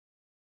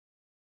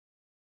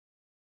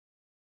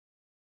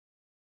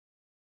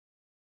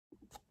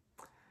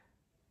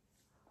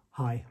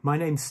Hi, my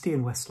name's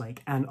Stian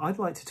Westlake and I'd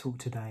like to talk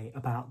today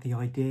about the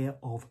idea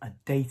of a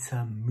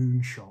data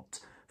moonshot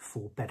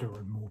for better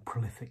and more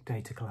prolific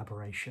data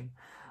collaboration.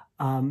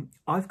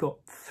 I've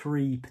got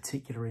three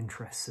particular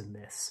interests in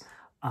this.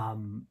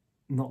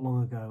 Not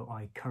long ago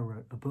I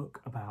co-wrote a book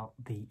about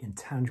the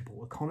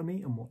intangible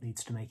economy and what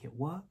needs to make it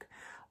work.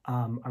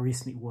 I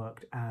recently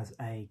worked as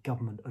a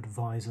government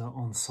advisor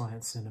on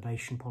science and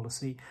innovation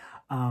policy,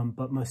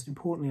 but most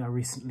importantly I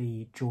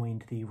recently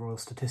joined the Royal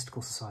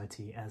Statistical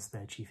Society as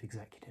their chief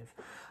executive.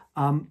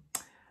 I'm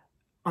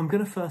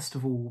going to first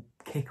of all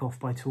kick off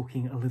by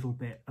talking a little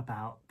bit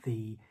about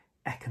the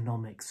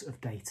economics of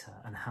data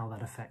and how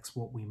that affects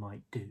what we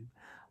might do.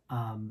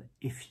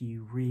 If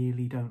you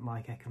really don't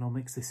like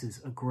economics, this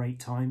is a great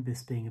time,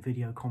 this being a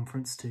video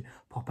conference, to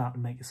pop out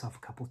and make yourself a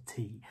cup of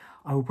tea.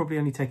 I will probably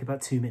only take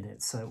about 2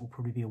 minutes, so it will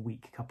probably be a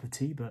weak cup of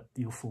tea, but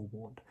you're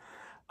forewarned.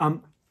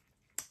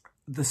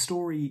 The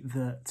story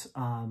that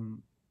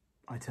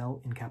I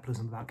tell in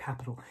Capitalism About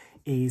Capital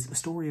is a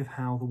story of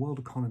how the world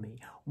economy,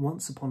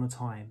 once upon a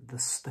time,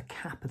 the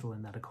capital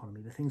in that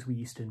economy, the things we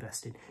used to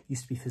invest in,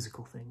 used to be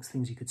physical things,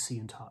 things you could see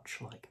and touch,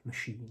 like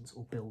machines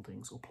or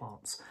buildings or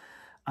plants.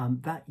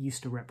 That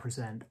used to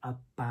represent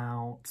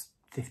about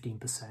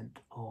 15%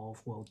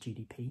 of world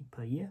GDP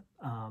per year.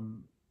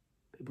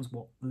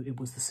 It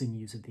was the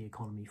sinews of the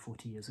economy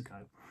 40 years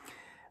ago.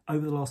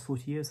 Over the last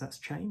 40 years, that's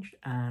changed,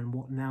 and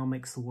what now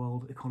makes the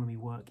world economy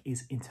work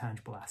is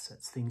intangible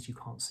assets, things you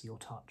can't see or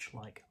touch,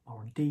 like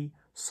R&D,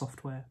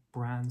 software,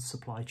 brands,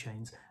 supply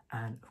chains,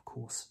 and of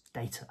course,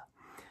 data.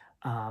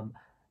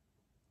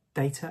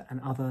 Data and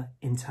other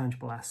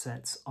intangible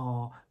assets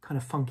are kind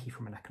of funky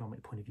from an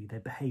economic point of view. They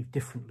behave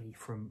differently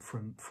from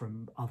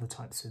other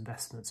types of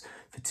investments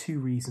for two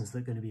reasons that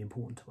are going to be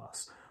important to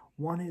us.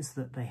 One is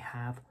that they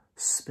have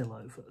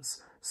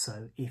spillovers.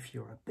 So if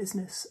you're a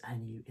business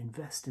and you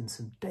invest in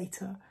some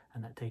data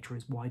and that data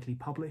is widely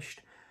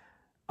published,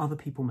 other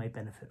people may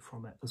benefit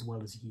from it as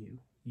well as you.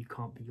 You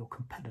can't be, your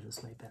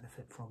competitors may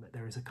benefit from it.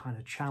 There is a kind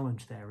of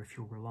challenge there if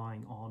you're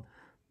relying on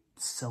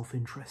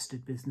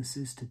self-interested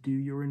businesses to do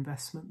your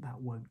investment.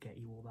 That won't get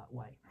you all that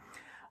way.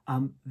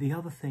 The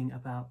other thing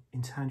about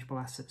intangible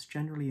assets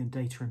generally and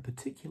data in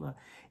particular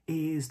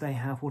is they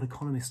have what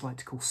economists like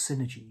to call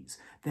synergies.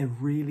 They're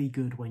really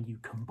good when you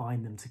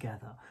combine them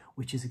together,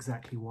 which is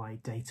exactly why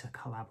data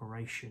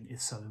collaboration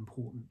is so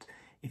important.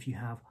 If you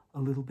have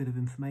a little bit of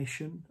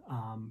information,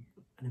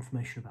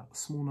 information about a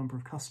small number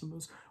of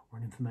customers or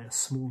a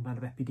small amount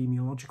of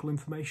epidemiological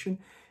information,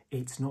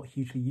 it's not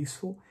hugely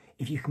useful.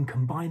 If you can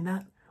combine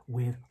that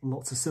with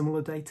lots of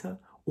similar data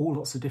or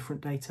lots of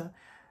different data,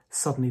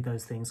 suddenly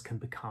those things can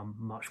become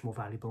much more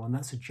valuable, and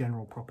that's a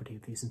general property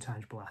of these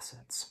intangible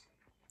assets.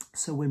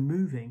 So we're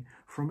moving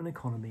from an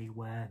economy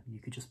where you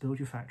could just build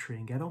your factory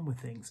and get on with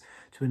things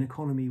to an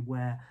economy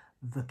where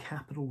the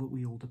capital that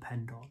we all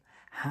depend on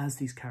has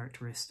these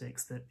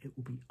characteristics that it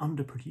will be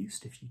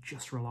underproduced if you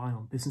just rely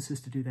on businesses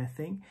to do their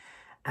thing,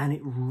 and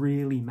it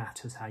really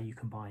matters how you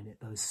combine it,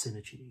 those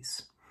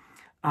synergies.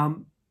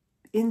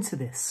 Into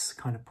this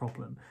kind of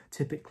problem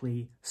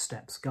typically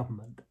steps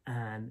government,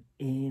 and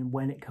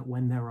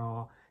when there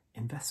are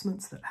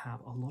investments that have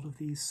a lot of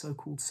these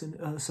so-called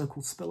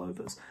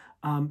spillovers,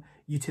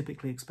 you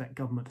typically expect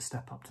government to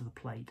step up to the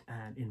plate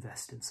and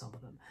invest in some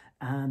of them.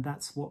 And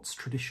that's what's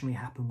traditionally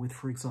happened with,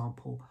 for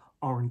example,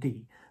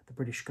 R&D. The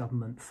British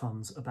government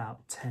funds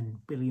about £10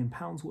 billion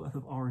worth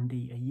of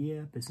R&D a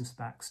year. Business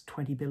backs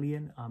 20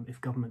 billion. If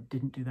government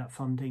didn't do that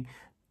funding,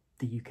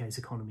 the UK's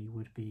economy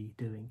would be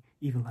doing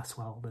even less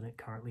well than it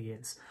currently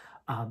is.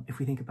 If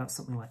we think about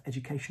something like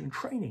education and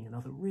training,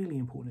 another really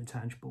important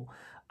intangible,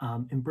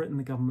 in Britain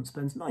the government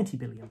spends £90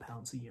 billion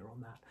a year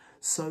on that.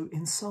 So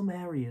in some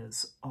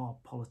areas our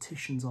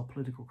politicians, our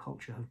political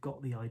culture have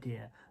got the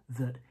idea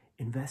that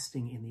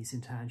investing in these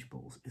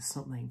intangibles is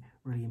something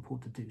really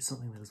important to do,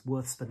 something that is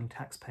worth spending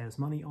taxpayers'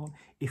 money on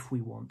if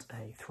we want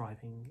a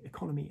thriving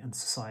economy and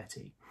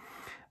society.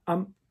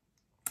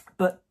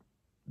 But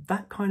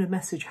that kind of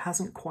message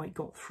hasn't quite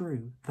got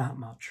through that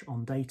much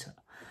on data.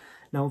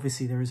 Now,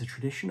 obviously, there is a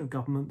tradition of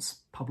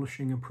governments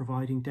publishing and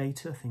providing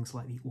data. Things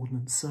like the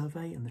Ordnance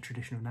Survey and the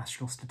tradition of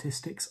national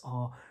statistics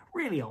are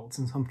really old,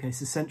 in some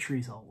cases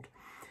centuries old.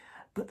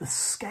 But the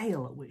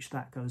scale at which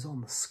that goes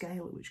on, the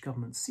scale at which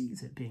government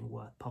sees it being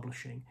worth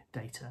publishing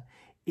data,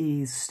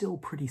 is still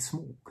pretty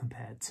small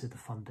compared to the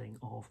funding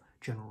of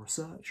general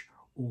research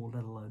or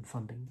let alone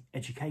funding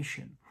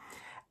education.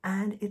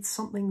 And it's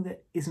something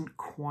that isn't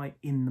quite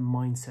in the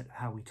mindset of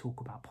how we talk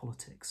about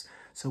politics.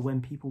 So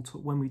when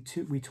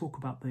we talk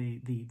about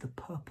the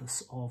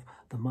purpose of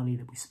the money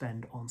that we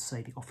spend on,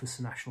 say, the Office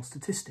for National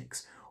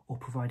Statistics or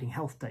providing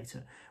health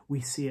data, we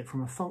see it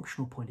from a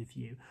functional point of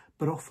view,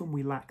 but often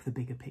we lack the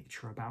bigger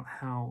picture about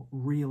how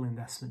real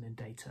investment in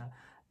data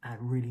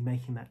and really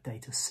making that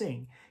data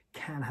sing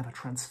can have a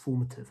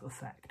transformative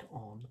effect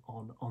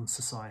on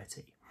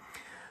society.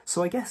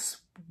 So I guess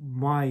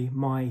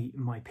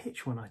my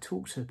pitch when I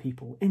talk to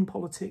people in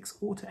politics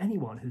or to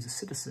anyone who's a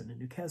citizen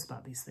and who cares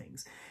about these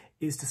things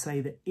is to say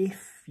that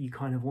if you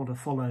kind of want to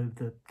follow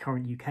the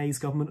current UK's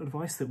government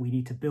advice that we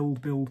need to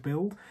build,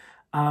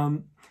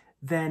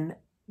 then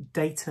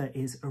data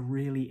is a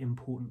really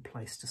important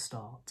place to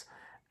start.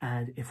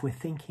 And if we're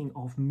thinking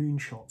of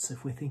moonshots,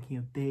 if we're thinking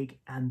of big,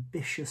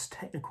 ambitious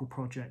technical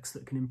projects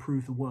that can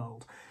improve the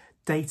world,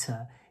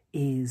 data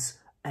is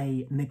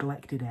a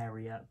neglected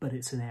area, but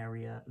it's an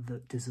area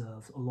that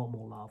deserves a lot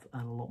more love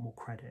and a lot more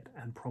credit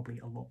and probably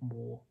a lot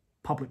more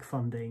public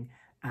funding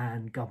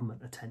and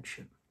government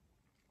attention.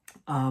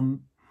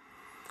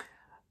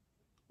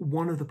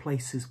 One of the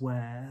places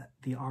where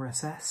the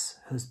RSS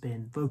has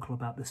been vocal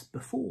about this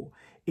before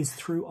is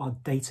through our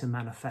data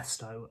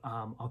manifesto,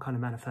 our kind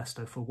of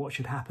manifesto for what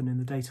should happen in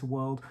the data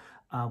world.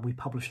 We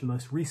published the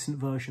most recent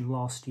version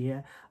last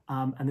year,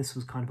 and this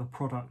was kind of a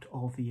product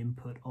of the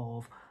input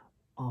of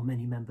our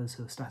many members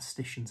who are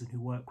statisticians and who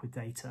work with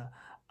data.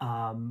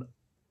 And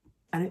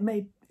it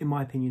made, in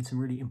my opinion, some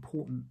really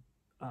important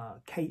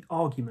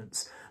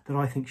arguments that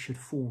I think should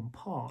form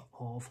part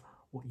of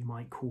what you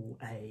might call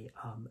a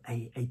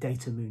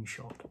data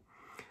moonshot.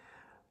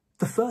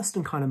 The first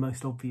and kind of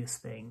most obvious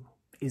thing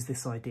is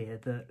this idea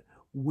that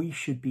we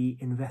should be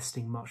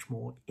investing much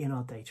more in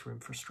our data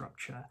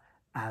infrastructure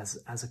as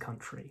a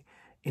country.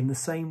 In the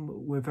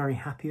same, we're very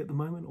happy at the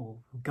moment, or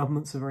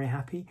governments are very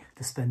happy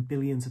to spend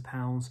billions of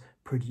pounds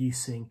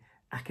producing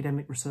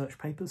academic research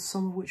papers,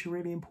 some of which are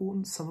really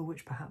important, some of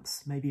which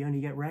perhaps maybe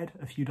only get read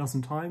a few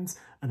dozen times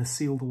and are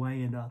sealed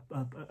away in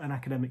an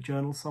academic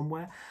journal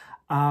somewhere.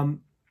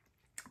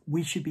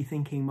 We should be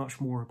thinking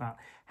much more about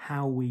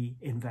how we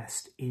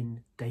invest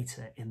in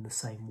data in the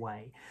same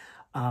way.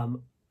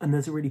 And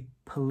there's a really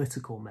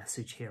political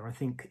message here. I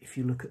think if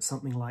you look at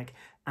something like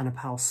Anna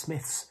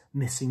Powell-Smith's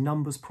Missing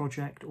Numbers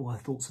project or her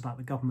thoughts about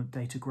the government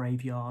data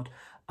graveyard,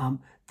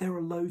 there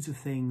are loads of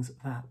things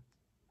that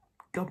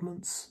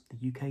governments,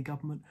 the UK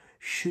government,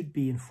 should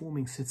be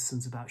informing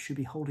citizens about, should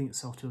be holding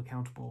itself to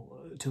account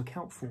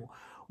for,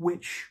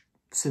 which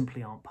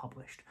simply aren't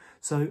published.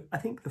 So I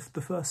think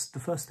the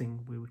first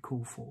thing we would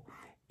call for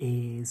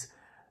is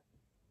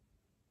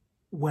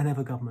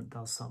whenever government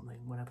does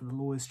something, whenever the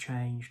law is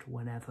changed,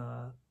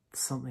 whenever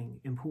something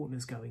important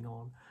is going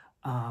on,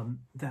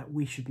 that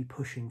we should be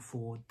pushing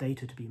for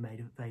data to be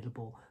made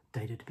available,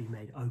 data to be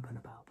made open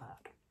about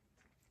that.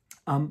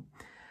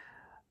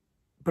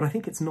 But I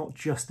think this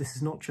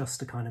is not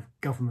just a kind of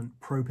government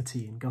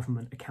probity and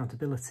government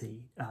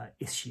accountability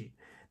issue.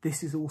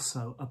 This is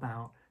also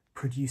about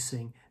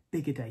producing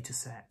bigger data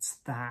sets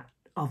that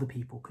other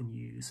people can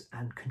use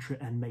and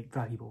make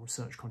valuable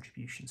research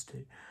contributions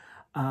to.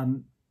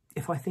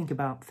 If I think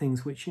about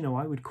things which,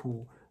 I would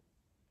call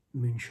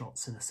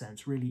moonshots in a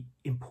sense, really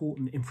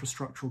important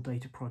infrastructural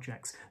data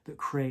projects that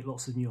create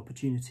lots of new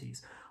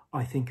opportunities,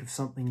 I think of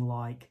something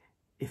like,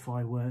 if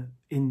I were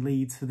in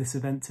Leeds for this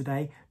event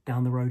today,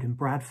 down the road in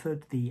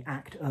Bradford, the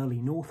Act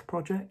Early North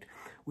project,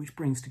 which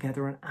brings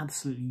together an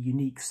absolutely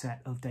unique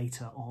set of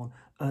data on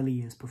early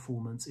years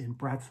performance in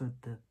Bradford,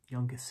 the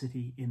youngest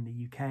city in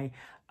the UK,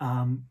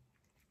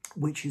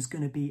 which is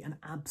going to be an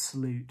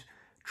absolute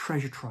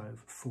treasure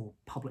trove for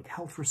public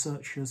health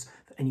researchers,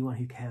 for anyone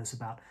who cares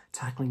about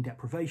tackling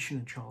deprivation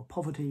and child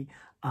poverty,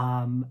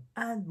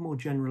 and more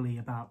generally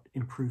about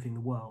improving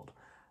the world.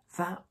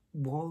 That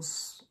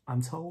was,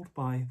 I'm told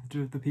by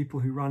the people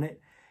who run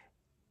it,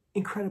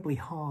 incredibly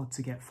hard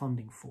to get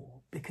funding for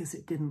because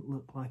it didn't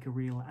look like a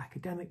real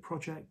academic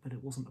project, but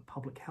it wasn't a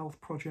public health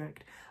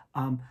project.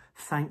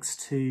 Thanks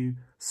to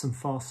some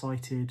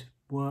far-sighted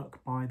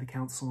work by the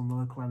council and the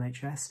local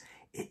NHS,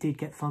 it did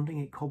get funding,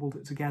 it cobbled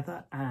it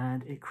together,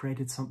 and it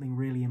created something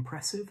really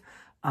impressive.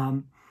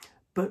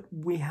 But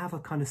we have a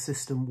kind of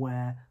system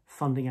where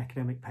funding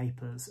academic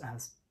papers,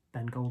 as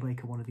Ben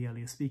Goldacre, one of the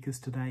earlier speakers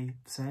today,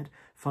 said,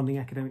 funding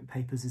academic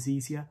papers is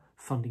easier,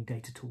 funding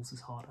data tools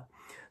is harder.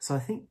 So I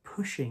think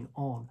pushing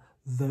on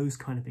those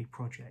kind of big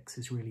projects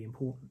is really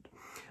important.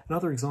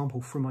 Another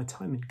example from my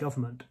time in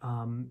government,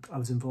 I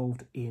was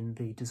involved in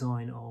the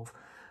design of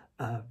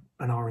an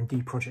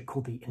R&D project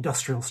called the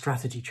Industrial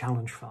Strategy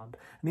Challenge Fund.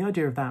 And the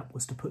idea of that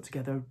was to put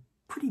together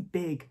pretty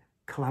big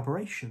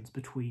collaborations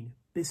between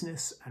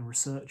business and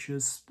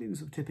researchers.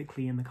 These were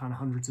typically in the kind of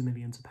hundreds of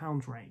millions of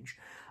pounds range.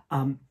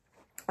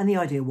 And the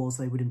idea was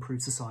they would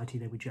improve society,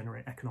 they would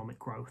generate economic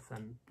growth,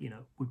 and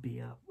would be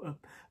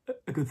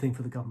a good thing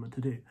for the government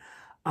to do.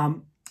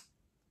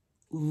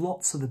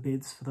 Lots of the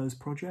bids for those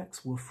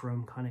projects were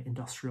from kind of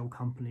industrial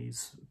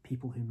companies,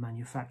 people who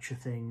manufacture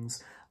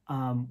things,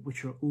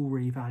 which are all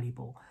really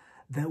valuable.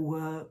 There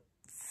were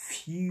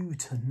few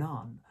to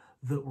none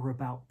that were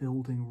about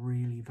building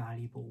really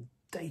valuable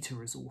data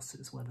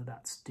resources, whether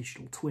that's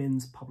digital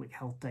twins, public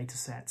health data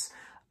sets,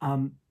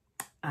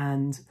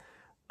 and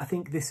I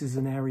think this is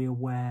an area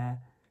where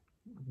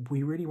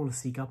we really want to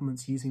see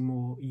governments being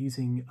more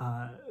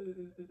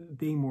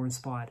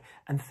inspired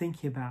and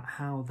thinking about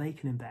how they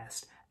can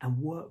invest and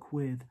work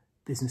with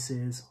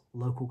businesses,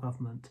 local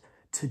government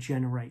to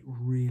generate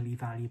really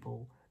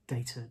valuable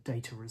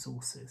data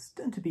resources,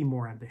 and to be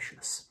more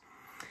ambitious.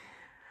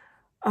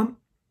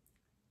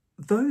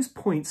 Those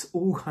points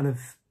all kind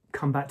of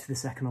come back to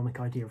this economic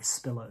idea of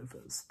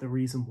spillovers. The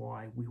reason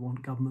why we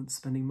want government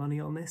spending money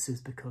on this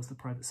is because the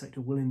private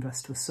sector will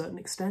invest to a certain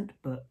extent,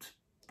 but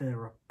there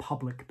are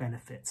public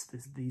benefits.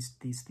 These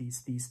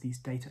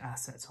data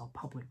assets are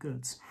public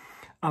goods.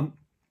 But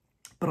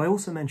I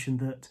also mentioned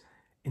that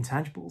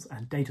intangibles,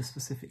 and data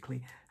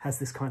specifically, has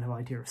this kind of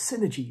idea of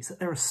synergies, that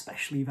they're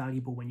especially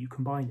valuable when you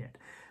combine it.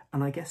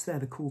 And I guess they're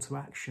the call to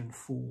action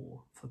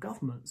for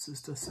governments,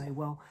 is to say,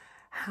 well,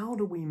 how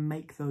do we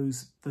make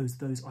those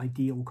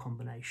ideal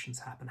combinations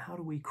happen? How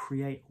do we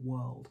create a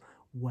world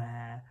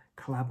where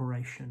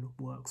collaboration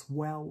works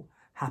well,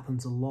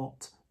 happens a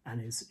lot,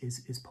 and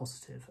is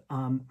positive?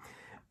 And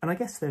I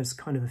guess there's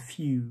kind of a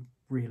few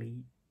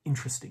really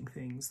interesting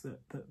things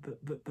that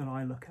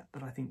I look at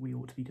that I think we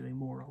ought to be doing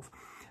more of.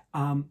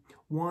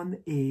 One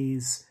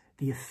is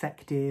the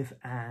effective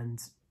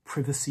and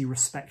privacy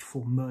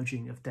respectful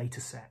merging of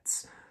data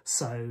sets.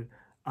 So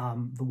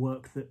the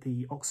work that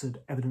the Oxford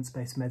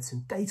Evidence-Based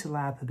Medicine Data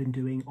Lab have been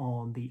doing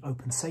on the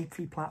Open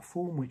Safely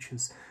platform, which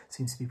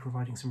seems to be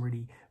providing some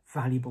really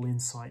valuable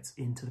insights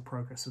into the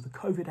progress of the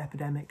COVID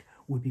epidemic,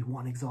 would be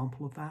one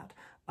example of that.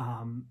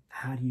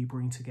 How do you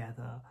bring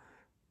together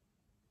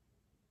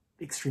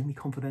extremely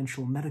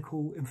confidential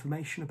medical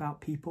information about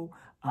people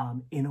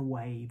in a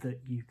way that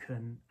you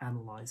can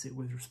analyse it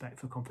with respect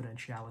for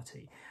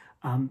confidentiality?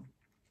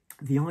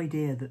 The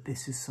idea that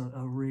this is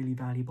a really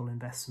valuable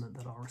investment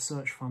that our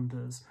research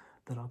funders,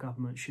 that our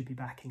government should be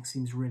backing,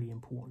 seems really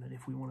important. And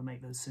if we want to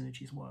make those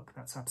synergies work,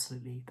 that's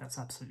absolutely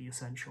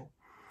essential.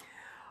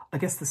 I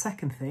guess the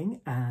second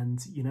thing, and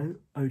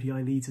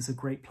ODI Leads is a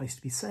great place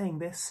to be saying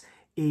this,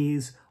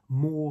 is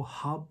more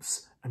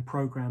hubs and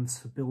programs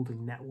for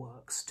building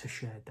networks to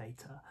share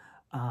data.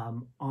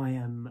 I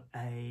am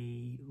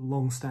a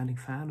long-standing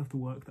fan of the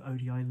work that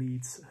ODI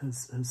Leads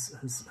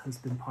has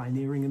been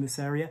pioneering in this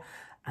area,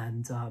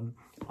 and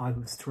I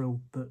was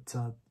thrilled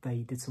that they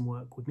did some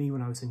work with me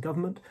when I was in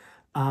government.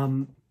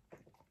 I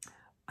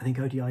think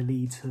ODI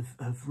Leads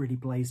have really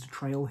blazed a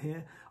trail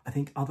here. I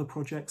think other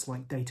projects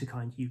like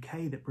DataKind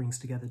UK, that brings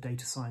together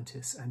data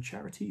scientists and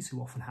charities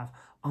who often have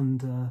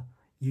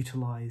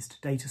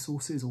underutilised data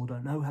sources or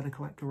don't know how to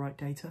collect the right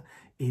data,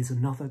 is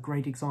another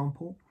great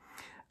example.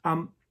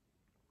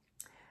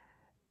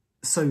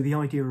 So the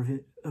idea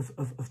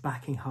of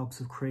backing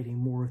hubs, of creating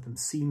more of them,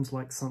 seems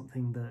like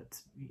something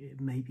that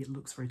maybe it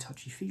looks very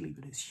touchy-feely,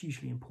 but it's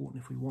hugely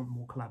important if we want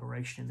more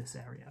collaboration in this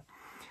area.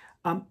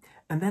 And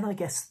then I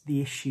guess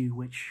the issue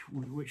which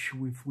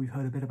we've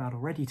heard a bit about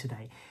already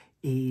today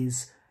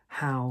is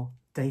how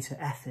data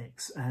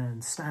ethics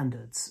and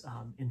standards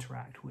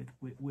interact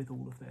with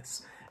all of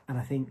this. And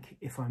I think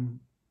if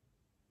I'm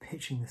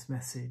pitching this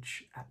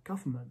message at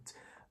government,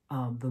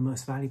 the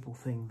most valuable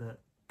thing that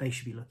they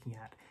should be looking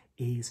at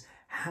is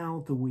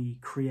how do we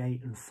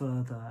create and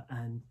further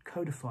and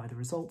codify the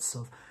results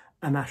of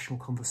a national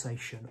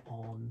conversation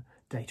on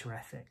data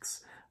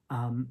ethics.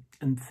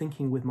 And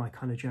thinking with my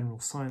kind of general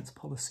science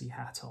policy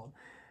hat on,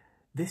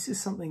 this is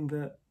something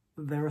that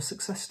there are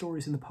success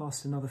stories in the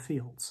past in other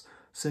fields.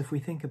 So if we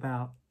think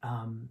about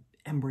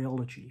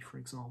embryology, for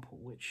example,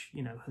 which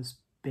has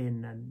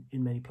been, and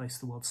in many places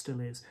of the world still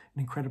is,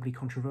 an incredibly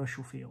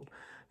controversial field.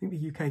 I think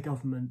the UK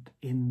government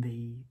in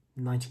the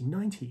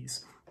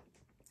 1990s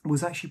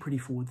was actually pretty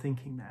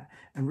forward-thinking there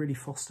and really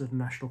fostered a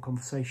national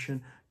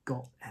conversation,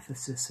 got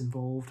ethicists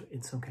involved,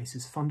 in some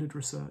cases funded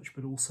research,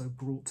 but also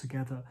brought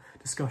together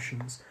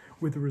discussions,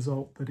 with the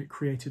result that it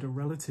created a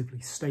relatively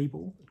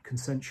stable,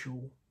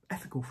 consensual,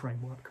 ethical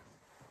framework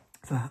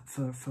for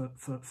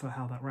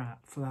how that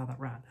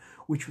ran,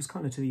 which was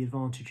kind of to the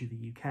advantage of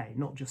the UK,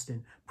 not just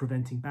in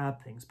preventing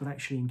bad things, but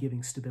actually in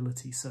giving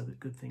stability so that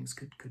good things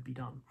could be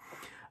done.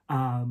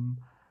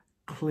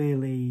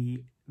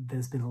 Clearly,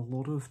 there's been a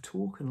lot of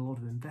talk and a lot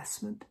of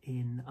investment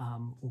in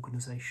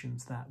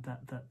organisations that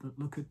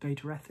look at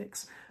data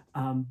ethics,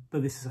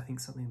 but this is, I think,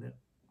 something that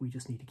we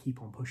just need to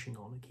keep on pushing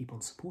on and keep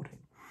on supporting.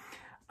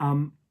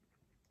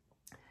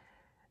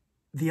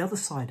 The other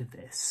side of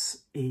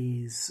this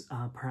is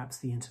perhaps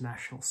the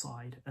international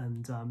side,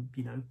 and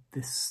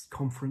this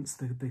conference,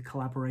 the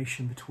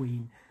collaboration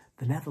between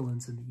the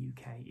Netherlands and the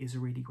UK is a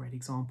really great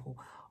example.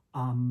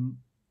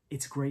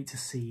 It's great to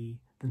see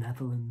the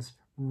Netherlands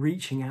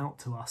reaching out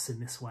to us in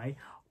this way.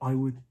 I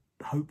would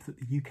hope that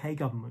the UK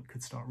government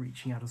could start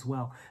reaching out as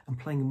well and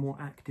playing a more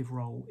active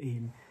role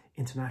in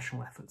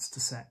international efforts to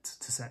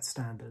set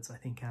standards. I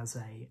think as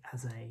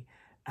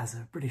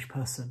a British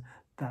person,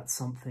 that's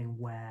something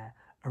where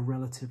a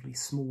relatively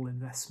small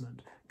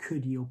investment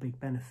could yield big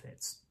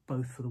benefits,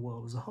 both for the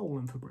world as a whole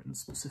and for Britain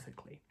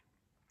specifically.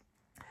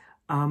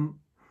 And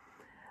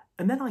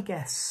then I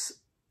guess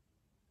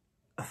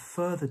a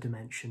further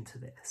dimension to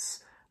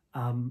this,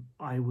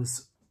 I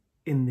was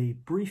in the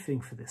briefing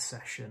for this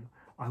session,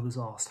 I was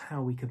asked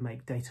how we could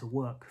make data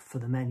work for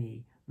the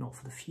many, not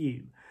for the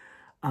few.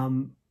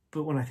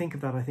 But when I think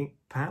of that, I think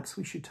perhaps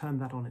we should turn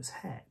that on its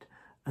head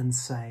and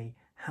say,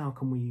 how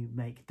can we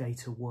make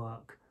data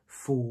work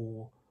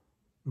for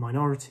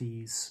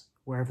minorities,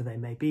 wherever they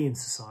may be in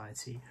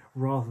society,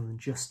 rather than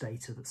just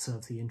data that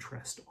serves the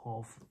interest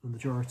of the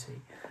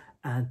majority.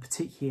 And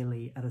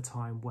particularly at a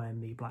time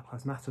when the Black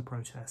Lives Matter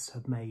protests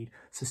have made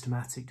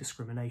systematic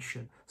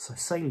discrimination so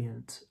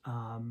salient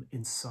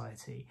in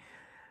society,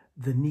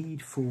 the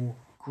need for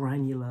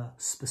granular,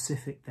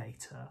 specific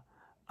data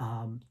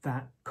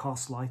that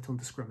casts light on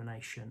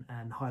discrimination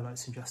and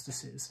highlights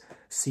injustices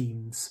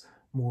seems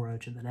more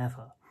urgent than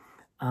ever.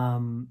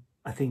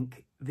 I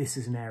think this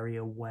is an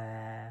area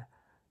where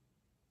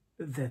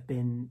there have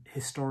been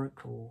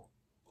historical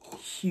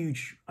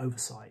huge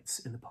oversights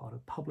in the part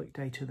of public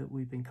data that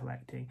we've been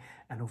collecting,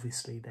 and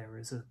obviously there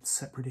is a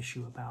separate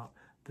issue about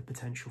the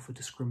potential for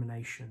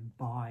discrimination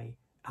by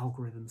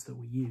algorithms that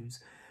we use.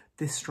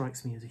 This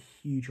strikes me as a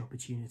huge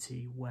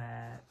opportunity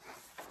where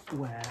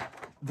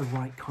the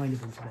right kind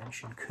of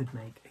intervention could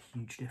make a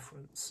huge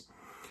difference.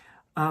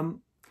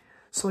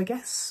 So I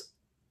guess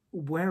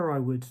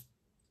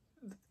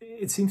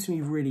it seems to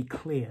me really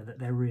clear that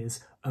there is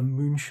a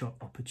moonshot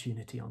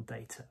opportunity on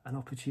data, an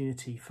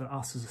opportunity for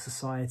us as a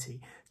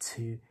society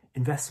to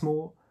invest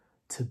more,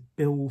 to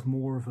build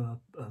more of a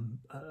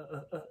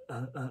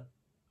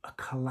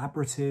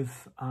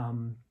collaborative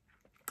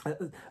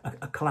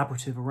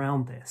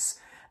around this,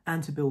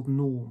 and to build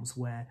norms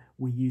where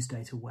we use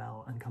data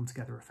well and come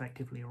together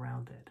effectively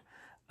around it.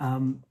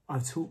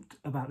 I've talked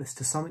about this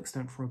to some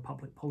extent from a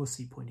public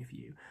policy point of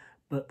view,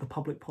 but the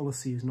public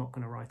policy is not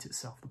going to write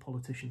itself. The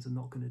politicians are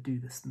not going to do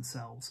this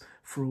themselves,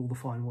 for all the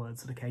fine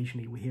words that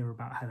occasionally we hear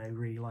about how they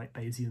really like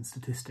Bayesian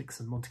statistics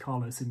and Monte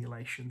Carlo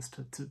simulations,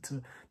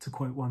 to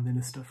quote one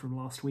minister from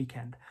last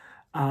weekend.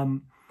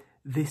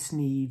 This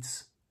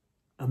needs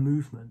a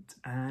movement,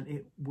 and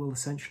it will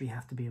essentially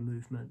have to be a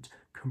movement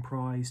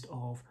comprised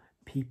of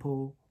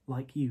people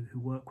like you who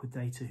work with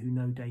data, who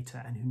know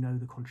data, and who know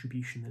the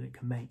contribution that it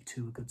can make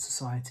to a good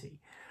society.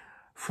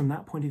 From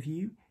that point of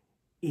view,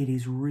 it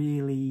is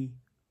really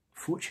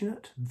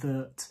fortunate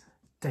that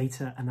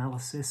data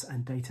analysis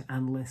and data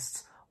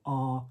analysts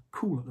are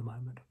cool at the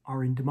moment,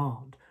 are in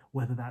demand,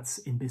 whether that's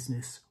in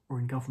business or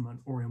in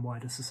government or in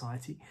wider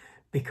society,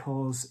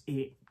 because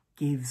it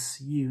gives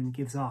you and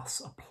gives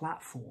us a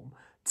platform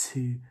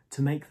to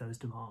make those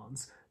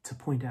demands, to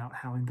point out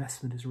how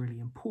investment is really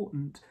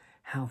important,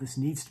 how this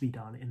needs to be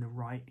done in the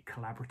right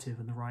collaborative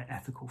and the right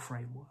ethical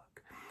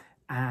framework.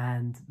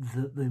 And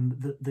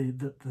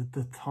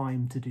the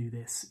time to do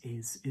this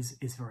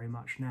is very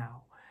much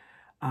now.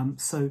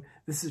 So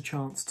this is a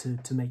chance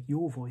to make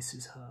your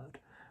voices heard,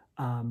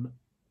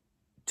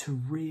 to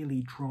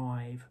really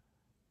drive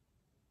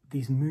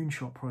these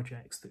moonshot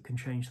projects that can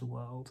change the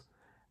world,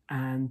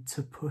 and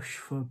to push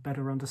for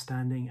better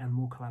understanding and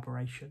more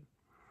collaboration.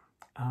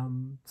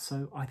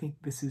 So I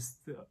think this is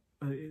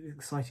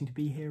exciting to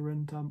be here,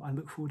 and I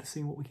look forward to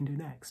seeing what we can do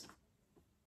next.